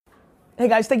Hey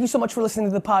guys, thank you so much for listening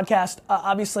to the podcast.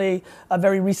 Obviously,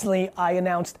 very recently I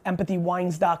announced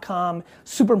empathywines.com.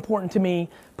 Super important to me,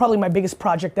 probably my biggest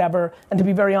project ever. And to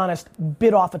be very honest,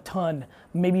 bit off a ton,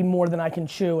 maybe more than I can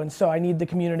chew. And so I need the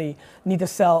community, need to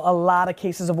sell a lot of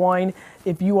cases of wine.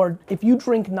 If you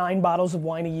drink 9 bottles of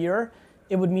wine a year,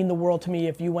 it would mean the world to me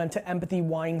if you went to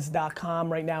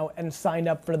empathywines.com right now and signed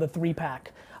up for the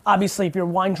 3-pack. Obviously, if you're a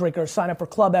wine drinker, sign up for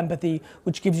Club Empathy,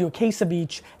 which gives you a case of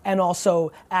each, and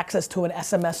also access to an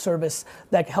SMS service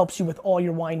that helps you with all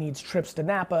your wine needs, trips to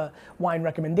Napa, wine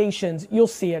recommendations. You'll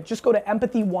see it. Just go to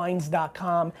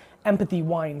empathywines.com,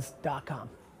 empathywines.com.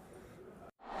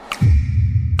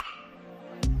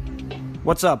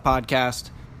 What's up, podcast?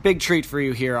 Big treat for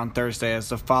you here on Thursday, as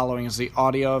the following is the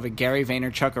audio of a Gary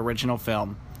Vaynerchuk original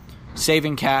film.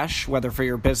 Saving cash, whether for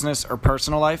your business or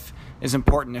personal life, is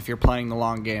important if you're playing the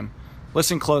long game.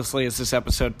 Listen closely as this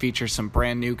episode features some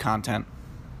brand new content.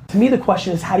 To me, the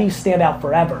question is, how do you stand out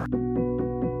forever?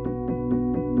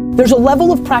 There's a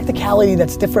level of practicality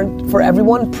that's different for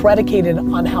everyone, predicated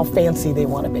on how fancy they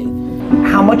want to be.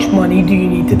 How much money do you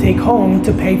need to take home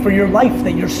to pay for your life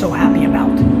that you're so happy about?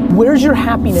 Where's your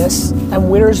happiness and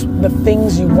where's the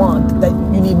things you want that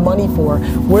you need money for?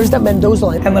 Where's that Mendoza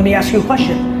line? And let me ask you a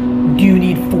question. Do you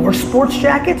need 4 sports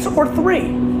jackets or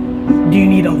 3? Do you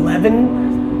need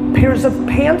 11 pairs of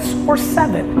pants or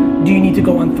 7? Do you need to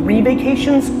go on 3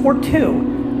 vacations or 2?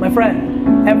 My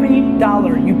friend, every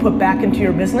dollar you put back into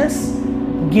your business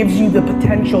gives you the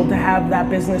potential to have that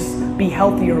business be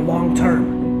healthier long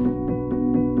term.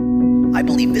 I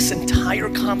believe this entire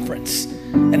conference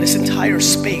and this entire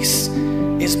space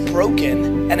is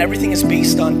broken, and everything is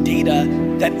based on data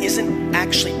that isn't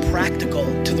actually practical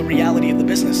to the reality of the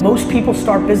business. Most people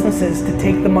start businesses to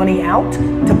take the money out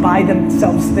to buy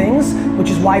themselves things, which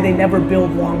is why they never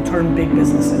build long-term big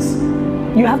businesses.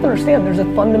 You have to understand there's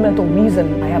a fundamental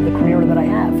reason I have the career that I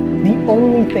have. The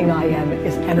only thing I am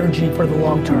is energy for the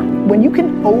long term. When you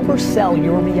can oversell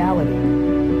your reality,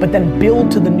 but then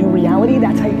build to the new reality,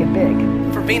 that's how you get big.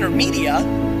 For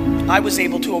VaynerMedia, I was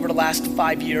able to, over the last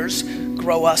 5 years,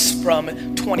 grow us from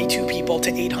 22 people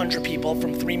to 800 people,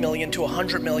 from 3 million to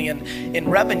 100 million in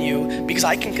revenue, because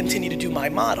I can continue to do my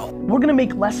model. We're gonna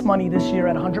make less money this year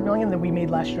at 100 million than we made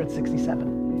last year at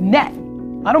 67. Net.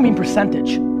 I don't mean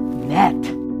percentage. Net.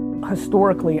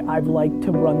 Historically, I've liked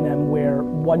to run them where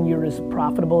 1 year is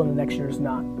profitable and the next year is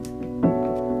not.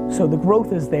 So the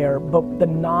growth is there, but the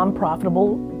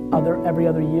non-profitable every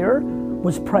other year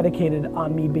was predicated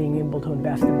on me being able to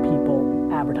invest in people,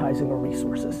 advertising, or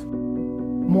resources.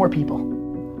 More people,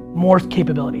 more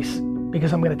capabilities,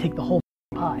 because I'm gonna take the whole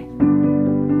pie.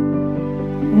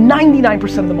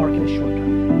 99% of the market is short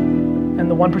term, and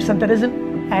the 1% that isn't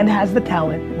and has the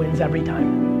talent wins every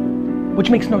time. Which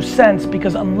makes no sense,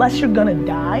 because unless you're gonna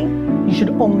die, you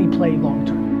should only play long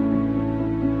term.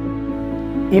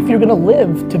 If you're gonna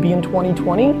live to be in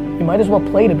 2020, you might as well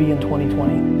play to be in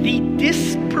 2020. The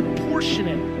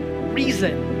disproportionate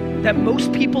reason that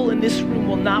most people in this room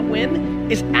will not win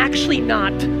is actually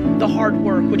not the hard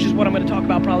work, which is what I'm gonna talk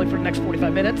about probably for the next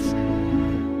 45 minutes.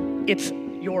 It's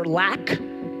your lack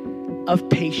of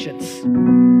patience.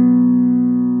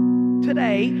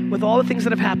 Today, with all the things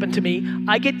that have happened to me,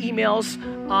 I get emails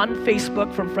on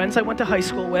Facebook from friends I went to high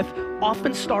school with,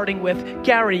 often starting with,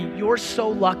 "Gary, you're so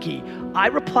lucky." I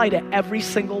reply to every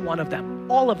single one of them,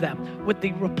 all of them, with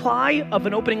the reply of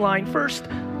an opening line first.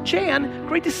 "Jan,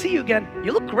 great to see you again.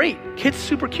 You look great. Kid's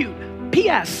super cute.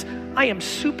 P.S. I am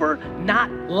super not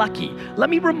lucky. Let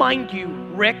me remind you,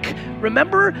 Rick,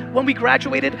 remember when we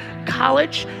graduated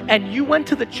college and you went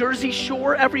to the Jersey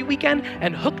Shore every weekend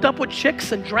and hooked up with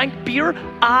chicks and drank beer?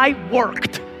 I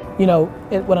worked." You know,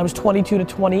 when I was 22 to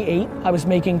 28, I was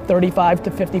making $35,000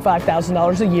 to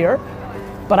 $55,000 a year,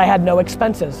 but I had no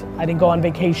expenses. I didn't go on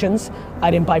vacations. I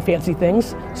didn't buy fancy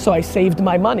things. So I saved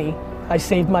my money. I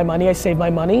saved my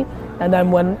money. And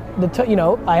then when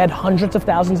I had hundreds of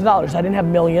thousands of dollars. I didn't have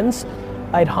millions.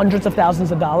 I had hundreds of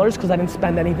thousands of dollars because I didn't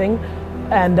spend anything.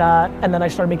 And then I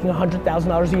started making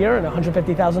 $100,000 a year and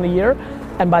 $150,000 a year.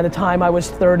 And by the time I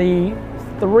was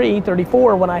 33,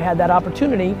 34, when I had that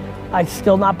opportunity, I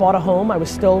still not bought a home. I was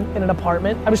still in an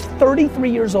apartment. I was 33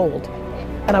 years old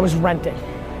and I was renting.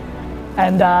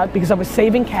 And because I was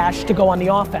saving cash to go on the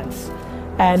offense.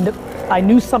 And I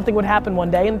knew something would happen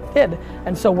one day, and it did.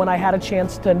 And so when I had a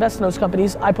chance to invest in those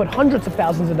companies, I put hundreds of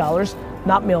thousands of dollars,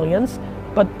 not millions,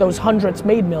 but those hundreds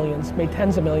made millions, made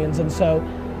tens of millions. And so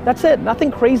that's it,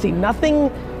 nothing crazy,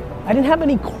 I didn't have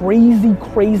any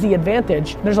crazy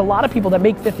advantage. There's a lot of people that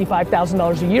make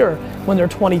 $55,000 a year when they're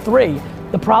 23.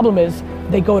 The problem is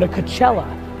they go to Coachella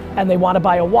and they want to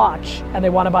buy a watch and they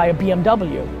want to buy a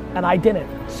BMW, and I didn't.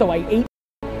 So I ate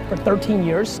for 13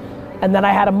 years, and then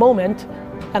I had a moment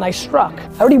and I struck.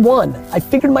 I already won. I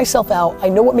figured myself out. I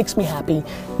know what makes me happy.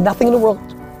 Nothing in the world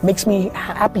makes me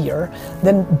happier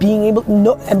than being able to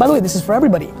know. And by the way, this is for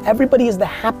everybody. Everybody is the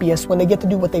happiest when they get to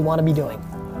do what they want to be doing.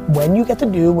 When you get to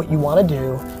do what you want to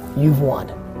do, you've won.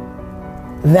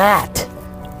 That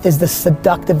is the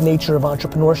seductive nature of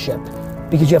entrepreneurship,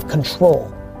 because you have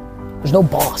control. There's no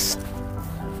boss.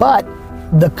 But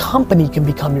the company can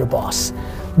become your boss.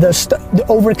 The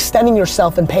overextending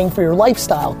yourself and paying for your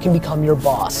lifestyle can become your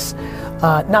boss.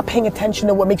 Not paying attention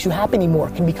to what makes you happy anymore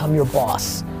can become your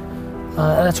boss.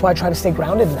 And that's why I try to stay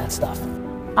grounded in that stuff.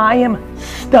 I am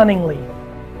stunningly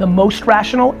the most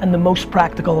rational and the most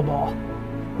practical of all,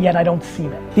 yet I don't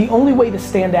seem it. The only way to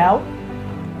stand out,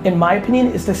 in my opinion,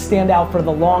 is to stand out for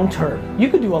the long term. You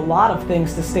could do a lot of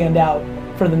things to stand out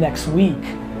for the next week.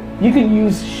 You can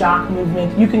use shock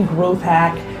movement, you can growth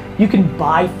hack, you can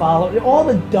buy, follow, all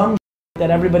the dumb that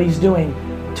everybody's doing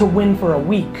to win for a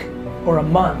week or a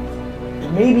month,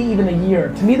 maybe even a year.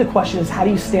 To me, the question is, how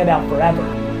do you stand out forever?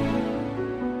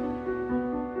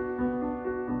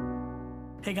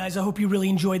 Hey guys, I hope you really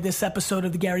enjoyed this episode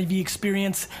of the Gary Vee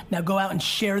Experience. Now go out and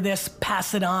share this,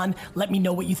 pass it on, let me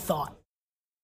know what you thought.